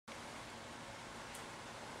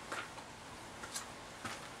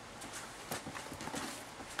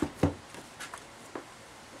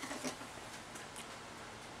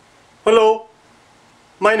Hello,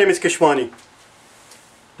 my name is Keshwani.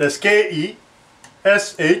 That's Keshwani,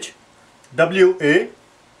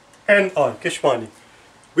 Keshwani.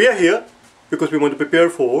 We are here because we want to prepare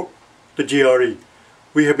for the GRE.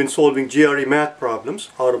 We have been solving GRE math problems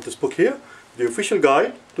out of this book here, the official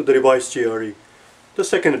guide to the revised GRE, the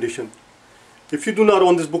second edition. If you do not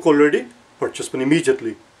own this book already, purchase one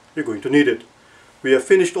immediately. You're going to need it. We have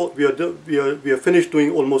finished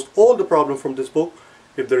doing almost all the problem from this book.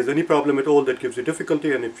 If there is any problem at all that gives you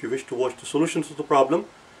difficulty, and if you wish to watch the solutions of the problem,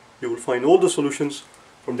 you will find all the solutions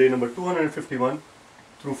from day number 251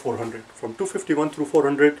 through 400. From 251 through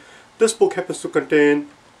 400, this book happens to contain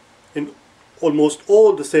in almost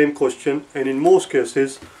all the same question, and in most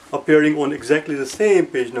cases appearing on exactly the same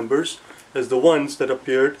page numbers as the ones that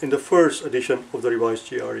appeared in the first edition of the revised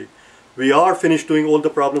GRE. We are finished doing all the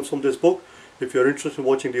problems from this book. If you are interested in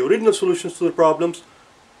watching the original solutions to the problems,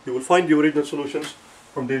 you will find the original solutions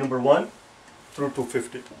from day number 1 through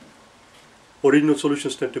 250. Original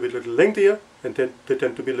solutions tend to be a little lengthier, and they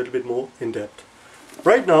tend to be a little bit more in depth.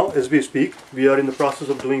 Right now, as we speak, we are in the process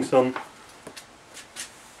of doing some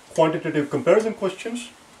quantitative comparison questions.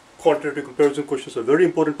 Quantitative comparison questions are a very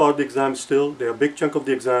important part of the exam still. They are a big chunk of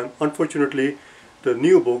the exam. Unfortunately, the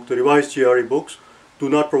new book, the revised GRE books, do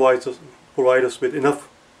not provide us with enough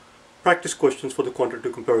practice questions for the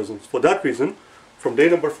quantitative comparisons. For that reason, from day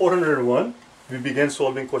number 401, we began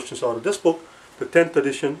solving questions out of this book, the 10th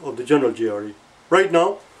edition of the general GRE. Right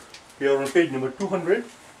now, we are on page number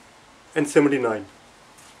 279.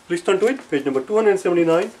 Please turn to it, page number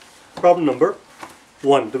 279, problem number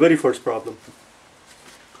 1, the very first problem.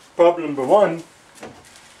 Problem number 1,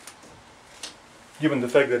 given the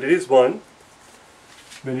fact that it is 1,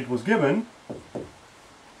 when it was given,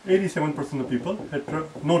 87% of people had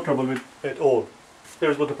no trouble with it at all.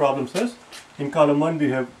 Here's what the problem says. In column 1,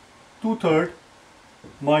 we have 2/3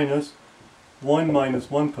 minus 1 minus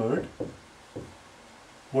 1/3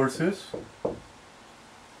 versus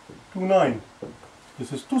 2/9.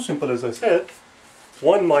 This is too simple, as I said.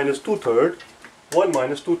 1 minus 2/3, 1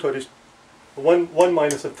 minus 2/3 is 1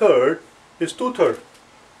 minus a third is 2/3.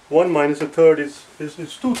 1 minus a third is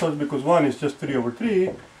 2/3 because 1 is just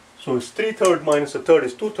 3/3. So it's 3/3 minus a third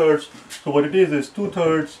is 2/3. So what it is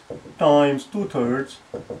 2/3 times 2/3,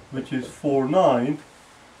 which is 4/9.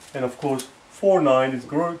 And of course 4/9 is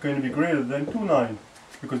going to be greater than 2/9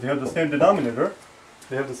 because they have the same denominator.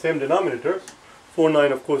 They have the same denominator.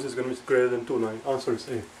 4/9 of course is going to be greater than 2/9. Answer is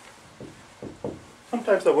A.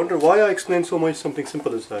 Sometimes I wonder why I explain so much something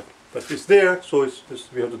simple as that. But it's there, so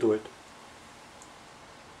we have to do it.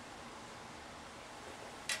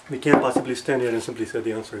 We can't possibly stand here and simply say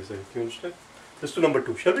the answer is A. Do you understand? Let's do number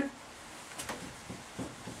 2, shall we?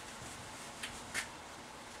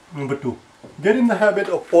 Number 2. Get in the habit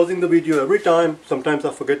of pausing the video every time. Sometimes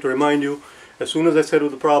I forget to remind you. As soon as I say to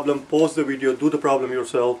the problem, pause the video, do the problem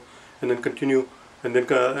yourself, and then continue, and then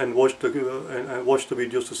watch the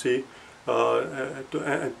videos to see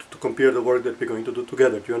to compare the work that we're going to do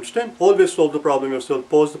together. Do you understand? Always solve the problem yourself.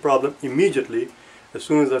 Pause the problem immediately as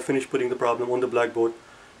soon as I finish putting the problem on the blackboard,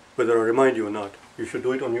 whether I remind you or not. You should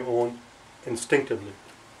do it on your own instinctively.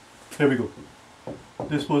 Here we go.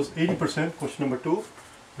 This was 80%, question number 2.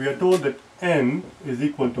 We are told that n is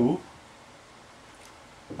equal to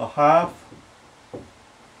a half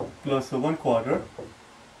plus a 1/4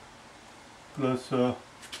 plus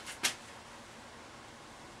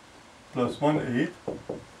 1/8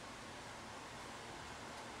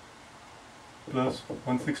 plus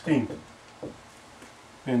 1/16.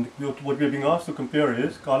 And what we are being asked to compare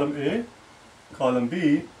is column A, column B.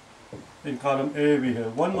 In column A we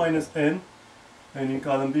have 1 minus n, and in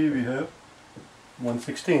column B we have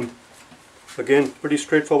 1/16. Again, pretty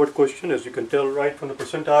straightforward question, as you can tell right from the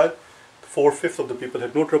percentile. 4/5 of the people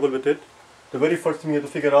had no trouble with it. The very first thing you have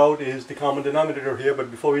to figure out is the common denominator here,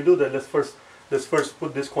 but before we do that, let's first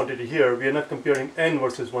put this quantity here. We are not comparing n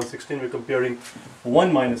versus 1/16, we're comparing 1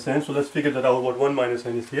 minus n, so let's figure that out what 1 minus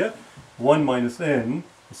n is here. 1 minus n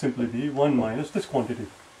will simply be 1 minus this quantity.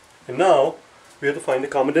 And now we have to find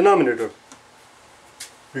the common denominator.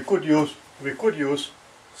 We could use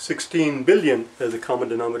 16 billion as a common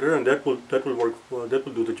denominator, and that will work. That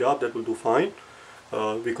will do the job. That will do fine.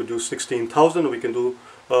 We could do 16,000, or we can do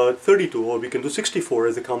 32, or we can do 64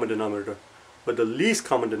 as a common denominator. But the least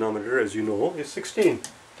common denominator, as you know, is 16.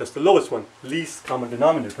 That's the lowest one. Least common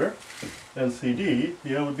denominator, LCD,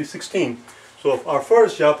 here would be 16. So our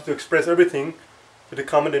first job is to express everything with a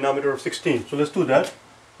common denominator of 16. So let's do that.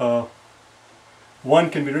 1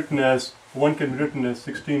 can be written as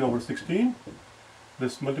 16 over 16.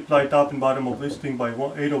 Let's multiply top and bottom of this thing by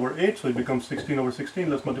 8 over 8, so it becomes 16 over 16.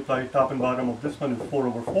 Let's multiply top and bottom of this one is 4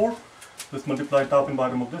 over 4. Let's multiply top and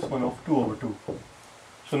bottom of this one of 2 over 2.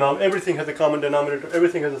 So now everything has a common denominator,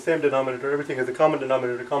 everything has the same denominator, everything has a common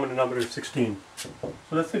denominator. The common denominator is 16.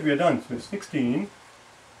 So that's it, we are done. So it's 16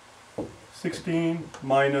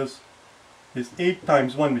 minus is 8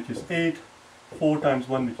 times 1, which is 8, 4 times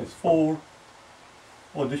 1, which is 4.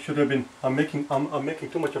 Oh, this should have been, I'm making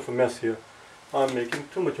too much of a mess here. I'm making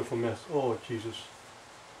too much of a mess. Oh, Jesus.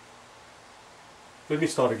 Let me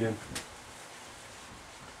start again.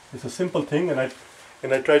 It's a simple thing, and I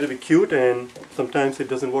try to be cute, and sometimes it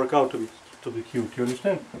doesn't work out to be cute. You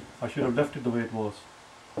understand? I should have left it the way it was.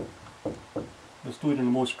 Let's do it in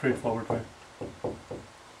the most straightforward way.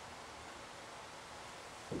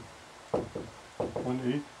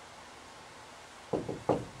 1/8.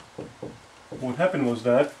 What happened was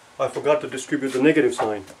that I forgot to distribute the negative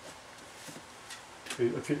sign.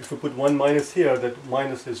 If you put 1 minus here, that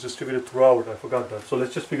minus is distributed throughout. I forgot that. So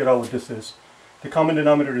let's just figure out what this is. The common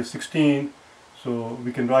denominator is 16, so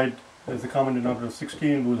we can write as the common denominator of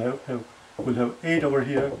 16. We'll have 8 over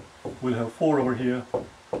here, we'll have 4 over here,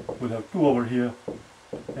 we'll have 2 over here,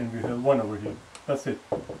 and we'll have 1 over here. That's it.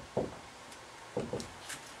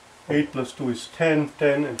 8 plus 2 is 10,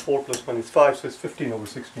 10, and 4 plus 1 is 5, so it's 15 over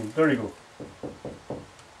 16. There you go.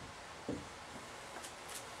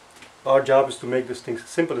 Our job is to make this thing as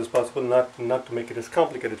simple as possible, not to make it as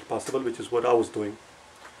complicated as possible, which is what I was doing.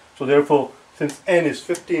 So therefore, since n is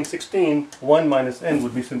 15 16, 1 minus n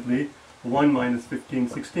would be simply 1 minus 15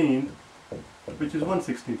 16, which is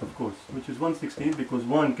 1/16, of course, which is 1/16 because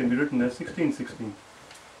 1 can be written as 16 16.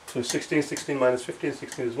 So 16 16 minus 15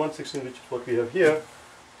 16 is 1/16, which is what we have here.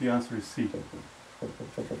 The answer is C.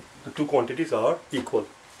 The two quantities are equal.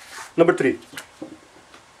 Number 3.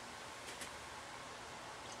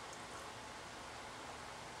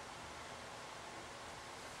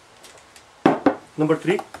 Number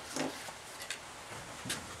 3.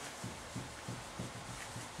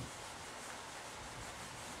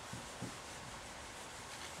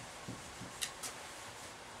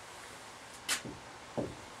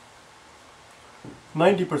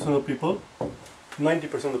 Ninety percent of people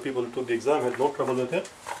who took the exam had no trouble with it.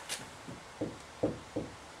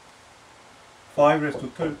 5 raised to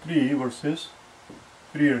 3 versus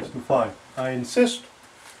 3 raised to 5. I insist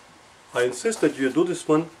that you do this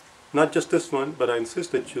one, not just this one, but I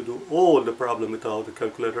insist that you do all the problem without the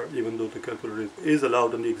calculator, even though the calculator is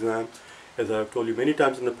allowed on the exam. As I have told you many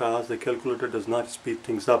times in the past, the calculator does not speed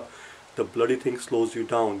things up. The bloody thing slows you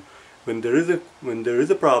down. When there is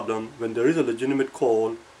a problem, when there is a legitimate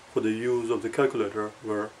call for the use of the calculator,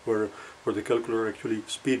 where the calculator actually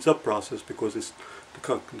speeds up process because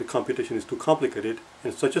the computation is too complicated,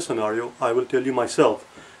 in such a scenario, I will tell you myself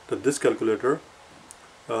that this calculator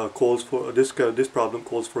calls for this problem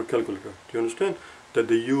calls for a calculator. Do you understand? That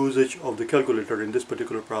the usage of the calculator in this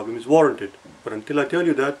particular problem is warranted. But until I tell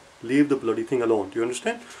you that, leave the bloody thing alone. Do you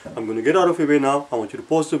understand? I'm going to get out of your way now. I want you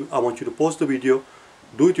to pause the video,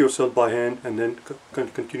 do it yourself by hand, and then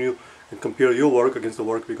continue and compare your work against the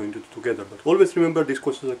work we're going to do together. But always remember, these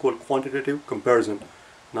questions are called quantitative comparison,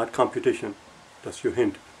 not computation. That's your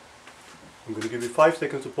hint. I'm going to give you 5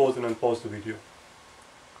 seconds to pause and unpause the video.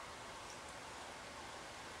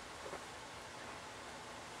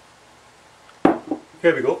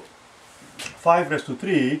 Here we go. 5 raised to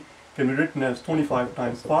 3 can be written as 25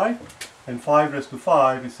 times 5, and 5 raised to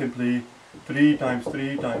 5 is simply 3 times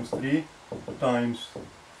 3 times 3 times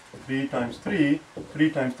 3 times 3. 3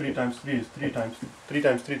 times 3 times 3 is 3 times 3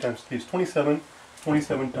 times 3 times 3 is 27.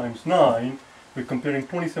 27 times 9. We're comparing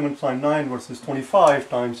 27 times 9 versus 25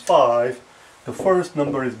 times 5. The first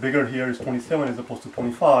number is bigger here, is 27 as opposed to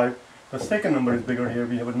 25. The second number is bigger here.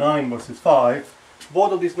 We have a 9 versus 5.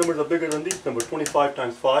 Both of these numbers are bigger than these numbers. 25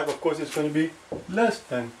 times 5, of course, it's going to be less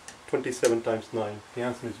than 27 times 9. The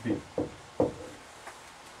answer is B.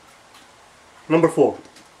 Number 4.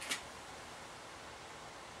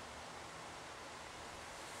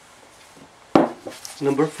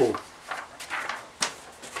 Number 4.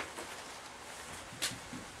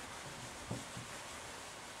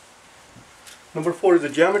 Number 4 is a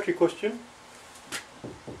geometry question.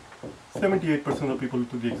 78% of people who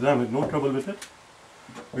took the exam had no trouble with it.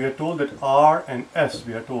 We are told that R and S,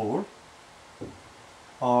 we are told,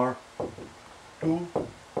 are two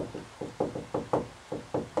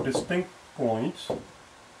distinct points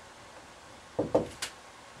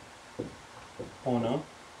on a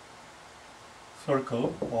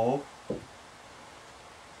circle of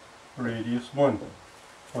radius 1.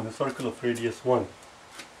 On a circle of radius 1.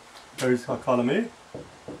 There is our column A.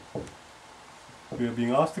 We are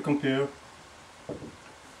being asked to compare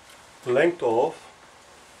length of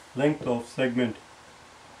segment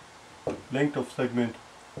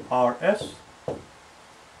RS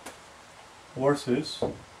versus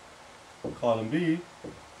column B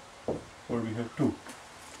where we have 2.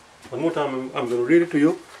 One more time I'm going to read it to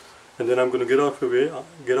you, and then I'm going to get out of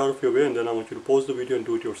your way, and then I want you to pause the video and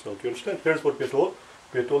do it yourself. You understand? Here's what we are told.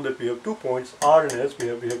 We are told that we have 2 points, R and S. We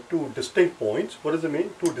have 2 distinct points. What does it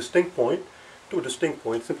mean? 2 distinct points. 2 distinct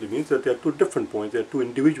points simply means that they are 2 different points. They are 2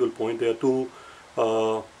 individual points. They are 2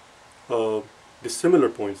 dissimilar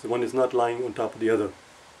points. The one is not lying on top of the other.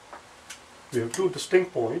 We have 2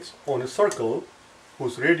 distinct points on a circle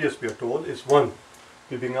whose radius, we are told, is 1.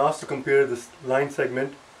 We're being asked to compare this line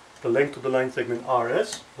segment, the length of the line segment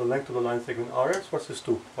RS, the length of the line segment RS versus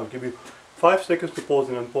 2. I'll give you 5 seconds to pause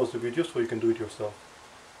and unpause the video so you can do it yourself.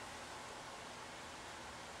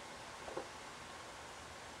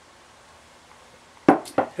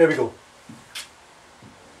 Here we go.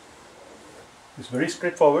 It's very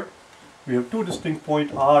straightforward. We have 2 distinct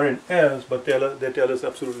points R and S, but they tell us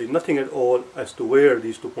absolutely nothing at all as to where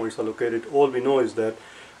these 2 points are located. All we know is that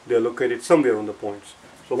they are located somewhere on the points.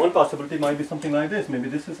 So one possibility might be something like this. Maybe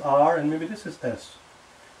this is R and maybe this is S.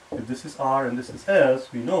 If this is R and this is S,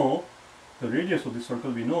 we know the radius of the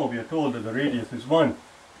circle. We are told that the radius is 1.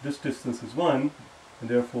 This distance is 1, and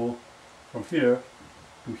therefore from here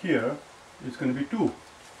to here is going to be 2.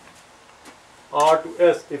 R to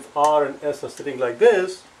S, if R and S are sitting like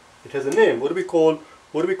this, it has a name. What do we call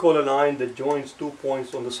a line that joins 2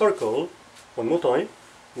 points on the circle? One more time.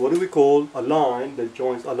 What do we call a line that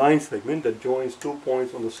joins a line segment that joins 2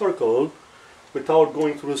 points on the circle without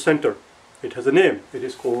going through the center? It has a name. It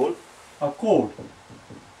is called a chord.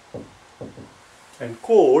 And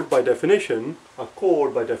chord by definition,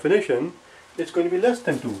 it's going to be less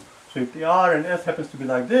than 2. So if the R and S happens to be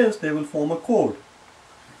like this, they will form a chord.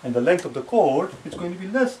 And the length of the chord is going to be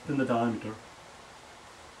less than the diameter.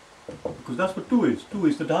 Because that's what 2 is. 2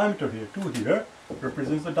 is the diameter here. 2 here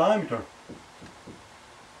represents the diameter.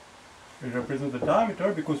 It represents the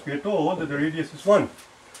diameter because we are told that the radius is 1.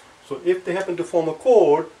 So if they happen to form a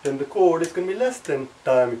chord, then the chord is going to be less than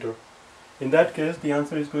diameter. In that case, the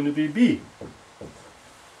answer is going to be B.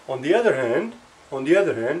 On the other hand,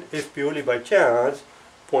 if purely by chance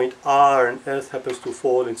point R and S happens to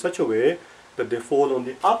fall in such a way that they fall on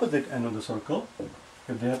the opposite end of the circle,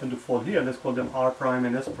 if they happen to fall here, let's call them R prime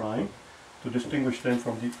and S prime to distinguish them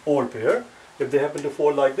from the odd pair. If they happen to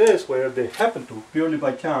fall like this, where they happen to, purely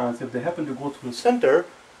by chance, if they happen to go through the center,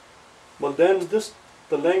 well then the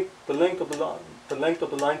length of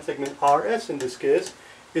the line segment RS in this case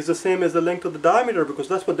is the same as the length of the diameter, because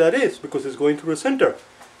that's what that is, because it's going through the center.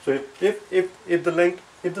 So if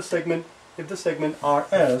the segment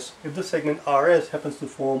RS happens to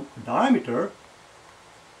form a diameter,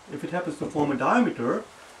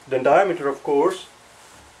 then diameter of course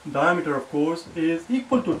is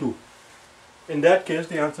equal to 2. In that case,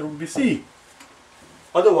 the answer would be C.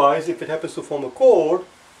 Otherwise, if it happens to form a chord,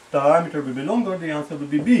 diameter will be longer, the answer will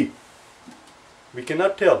be B. We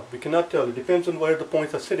cannot tell. It depends on where the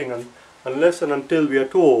points are sitting, unless and until we are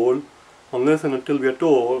told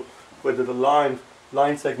whether the line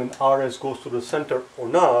segment RS goes to the center or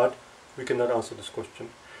not. We cannot answer this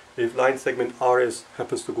question. If line segment RS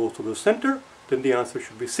happens to go through the center, then the answer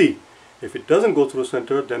should be C. If it doesn't go through the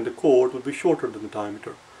center, then the chord will be shorter than the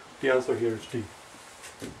diameter. The answer here is D.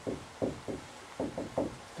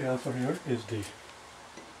 The answer here is D.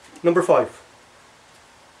 Number 5.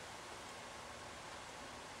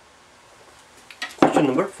 Question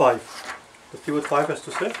number 5. Let's see what 5 has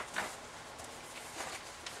to say.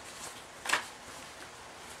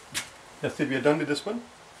 Let's see, we are done with this one.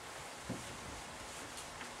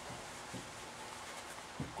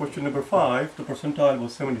 Question number 5, the percentile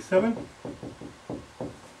was 77.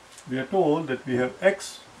 We are told that we have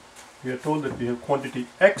X. We are told that we have quantity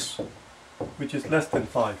X, which is less than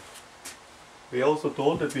 5. We are also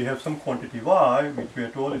told that we have some quantity Y, which we are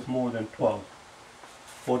told is more than 12.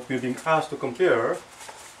 What we are being asked to compare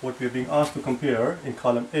in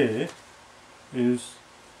column A is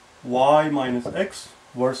Y minus X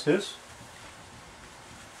versus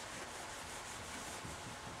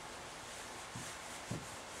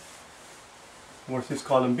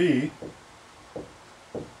column B,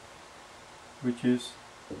 which is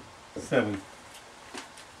 7.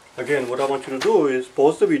 Again, what I want you to do is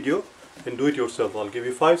pause the video and do it yourself. I'll give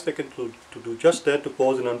you 5 seconds to do just that, to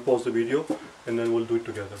pause and unpause the video, and then we'll do it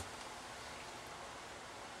together.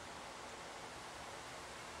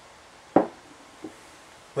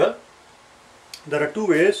 Well, there are two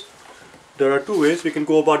ways we can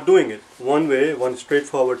go about doing it. One way, one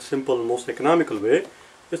straightforward, simple, most economical way,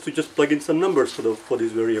 is to just plug in some numbers for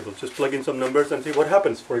these variables. Just plug in some numbers and see what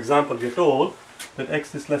happens. For example, we are told that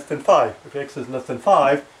x is less than 5. If x is less than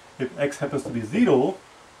 5, if x happens to be 0,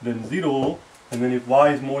 then 0, and then if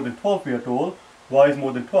y is more than 12, we are told, y is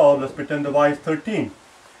more than 12, let's pretend the y is 13.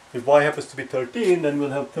 If y happens to be 13, then we'll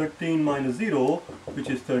have 13 minus 0, which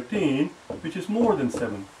is 13, which is more than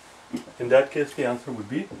 7. In that case, the answer would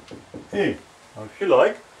be A. Now, if you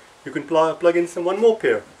like, you can plug in one more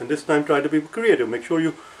pair, and this time try to be creative. Make sure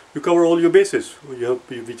you cover all your bases. We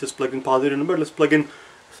just plug in positive number. Let's plug in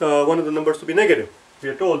one of the numbers to be negative. We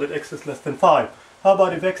are told that x is less than 5. How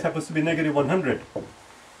about if x happens to be negative 100?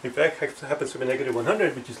 If x happens to be negative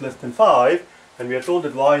 100, which is less than 5, and we are told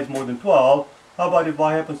that y is more than 12, how about if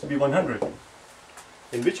y happens to be 100?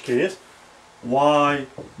 In which case, y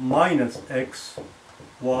minus x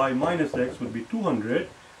would be 200,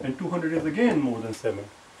 and 200 is again more than 7.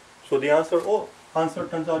 So the answer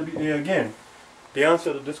turns out to be A again. The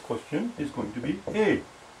answer to this question is going to be A.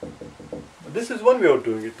 But this is one way of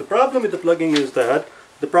doing it. The problem with the plugging is that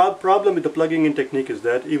problem with the plugging in technique is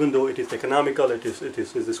that even though it is economical, it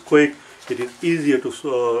is quick, it is easier to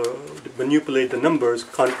manipulate the numbers,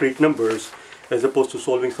 concrete numbers, as opposed to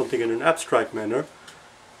solving something in an abstract manner.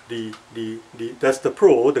 That's the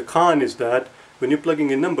pro. The con is that when you're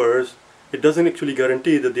plugging in numbers, it doesn't actually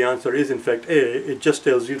guarantee that the answer is in fact A. It just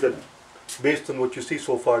tells you that based on what you see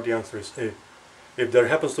so far, the answer is A. If there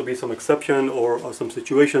happens to be some exception or some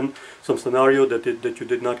situation, some scenario that you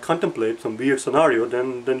did not contemplate, some weird scenario,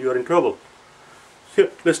 then you are in trouble. So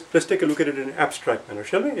here, let's take a look at it in an abstract manner,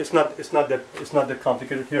 shall we? It's not that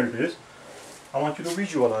complicated. Here it is. I want you to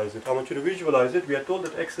visualize it. We are told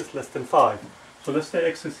that x is less than 5. So let's say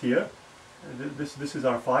x is here. This is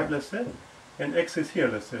our 5, let's say. And x is here,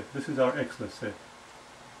 let's say. This is our x, let's say.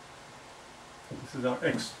 This is our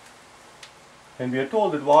x. And we are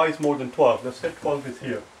told that y is more than 12. Let's say 12 is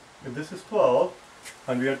here. If this is 12,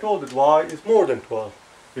 and we are told that y is more than 12.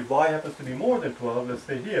 If y happens to be more than 12, let's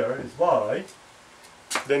say here is y,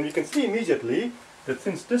 then we can see immediately that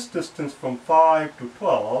since this distance from 5 to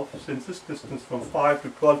 12,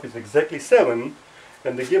 is exactly 7,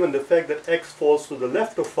 and given the fact that x falls to the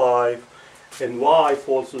left of 5 and y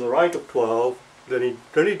falls to the right of 12, then it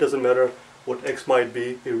really doesn't matter what x might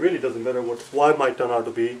be, it really doesn't matter what y might turn out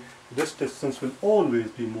to be, this distance will always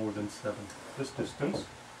be more than 7. This distance,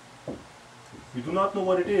 we do not know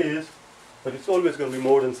what it is, but it's always going to be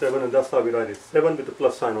more than 7, and that's how we write it, 7 with the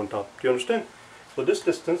plus sign on top. Do you understand? So this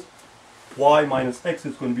distance, y minus x,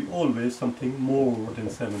 is going to be always something more than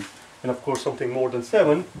 7. And of course something more than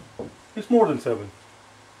 7 is more than 7.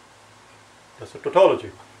 That's a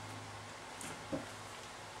tautology.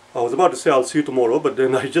 I was about to say I'll see you tomorrow, but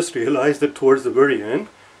then I just realized that towards the very end,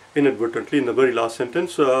 inadvertently in the very last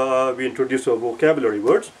sentence, we introduced our vocabulary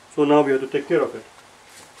words. So now we have to take care of it.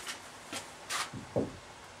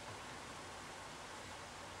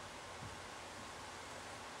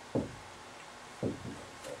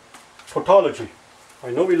 Tautology.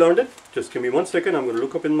 I know we learned it. Just give me 1 second. I'm going to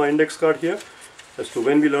look up in my index card here as to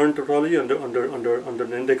when we learned tautology under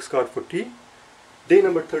the index card for T. Day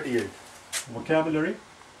number 38. Vocabulary.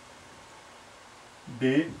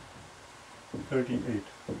 Day 38.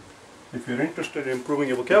 If you're interested in improving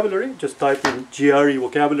your vocabulary, just type in GRE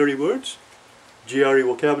vocabulary words,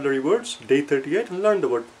 day 38, and learn the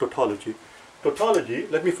word tautology. Tautology,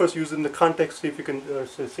 let me first use it in the context, see if you can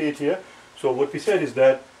see it here. So what we said is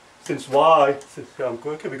that since y, we're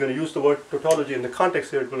going to use the word tautology in the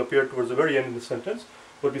context here, it will appear towards the very end of the sentence.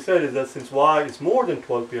 What we said is that since y is more than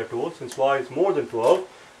 12, we are told, since y is more than 12,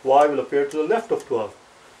 y will appear to the left of 12.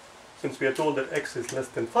 Since we are told that x is less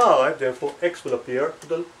than 5, therefore x will appear to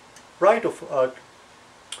the right of,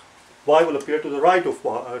 y will appear to the right of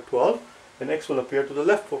 12, and x will appear to the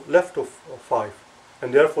left of 5.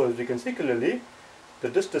 And therefore, as we can see clearly,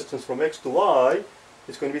 that this distance from x to y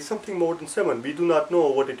is going to be something more than 7. We do not know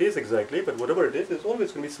what it is exactly, but whatever it is, it's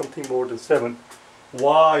always going to be something more than 7.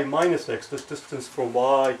 Y minus x, this distance from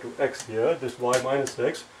y to x here, this y minus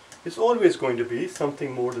x, is always going to be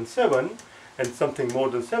something more than 7, and something more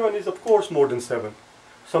than 7 is of course more than 7.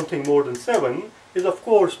 Something more than 7 is of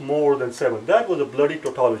course more than 7. That was a bloody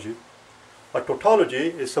tautology. A tautology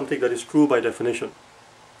is something that is true by definition.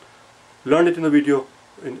 Learn it in the video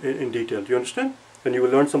in detail. Do you understand? And you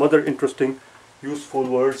will learn some other interesting, useful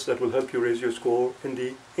words that will help you raise your score in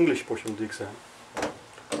the English portion of the exam.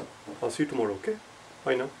 I'll see you tomorrow, okay?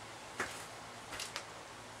 Bye now.